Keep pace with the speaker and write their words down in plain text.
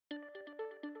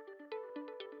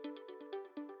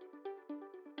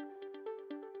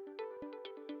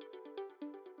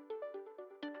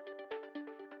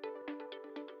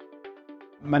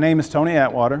My name is Tony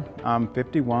Atwater. I'm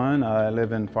 51. I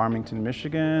live in Farmington,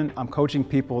 Michigan. I'm coaching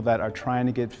people that are trying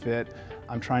to get fit.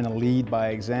 I'm trying to lead by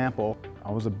example. I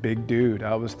was a big dude.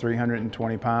 I was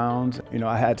 320 pounds. You know,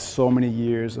 I had so many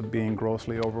years of being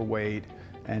grossly overweight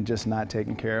and just not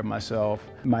taking care of myself.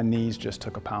 My knees just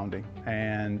took a pounding,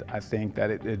 and I think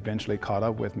that it eventually caught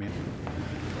up with me.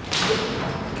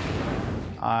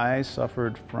 I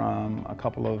suffered from a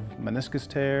couple of meniscus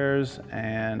tears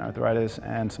and arthritis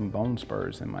and some bone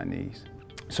spurs in my knees.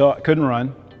 So I couldn't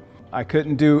run. I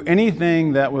couldn't do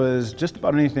anything that was just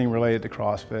about anything related to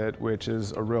CrossFit, which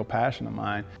is a real passion of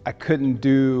mine. I couldn't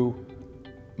do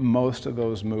most of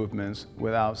those movements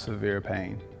without severe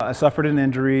pain. I suffered an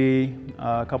injury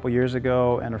a couple years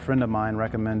ago, and a friend of mine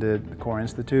recommended the Core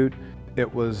Institute.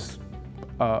 It was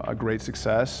a great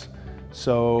success.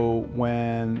 So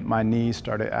when my knees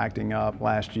started acting up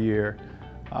last year,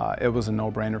 it was a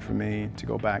no-brainer for me to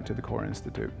go back to the Core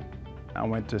Institute. I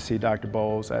went to see Dr.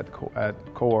 Bowles at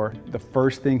Core. The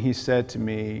first thing he said to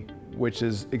me, which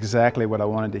is exactly what I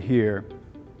wanted to hear,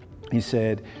 he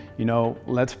said, you know,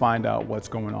 let's find out what's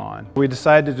going on. We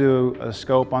decided to do a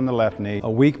scope on the left knee.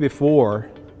 A week before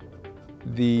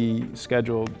the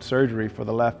scheduled surgery for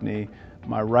the left knee,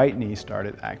 my right knee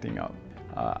started acting up.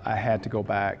 I had to go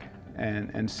back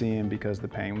and see him because the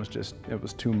pain was just, it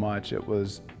was too much. It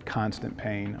was constant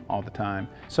pain all the time.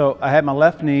 So I had my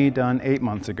left knee done 8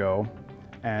 months ago,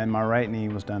 and my right knee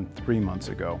was done 3 months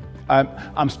ago.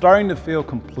 I'm starting to feel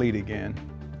complete again.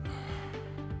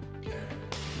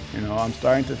 You know, I'm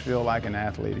starting to feel like an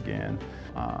athlete again.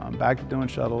 I'm back to doing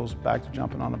shuttles, back to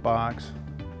jumping on the box,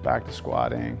 back to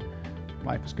squatting.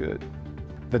 Life is good.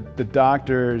 The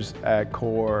doctors at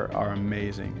Core are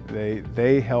amazing.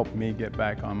 They help me get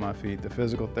back on my feet. The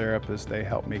physical therapists, they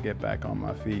help me get back on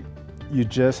my feet. You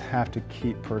just have to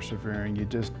keep persevering. You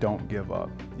just don't give up.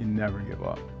 You never give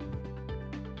up.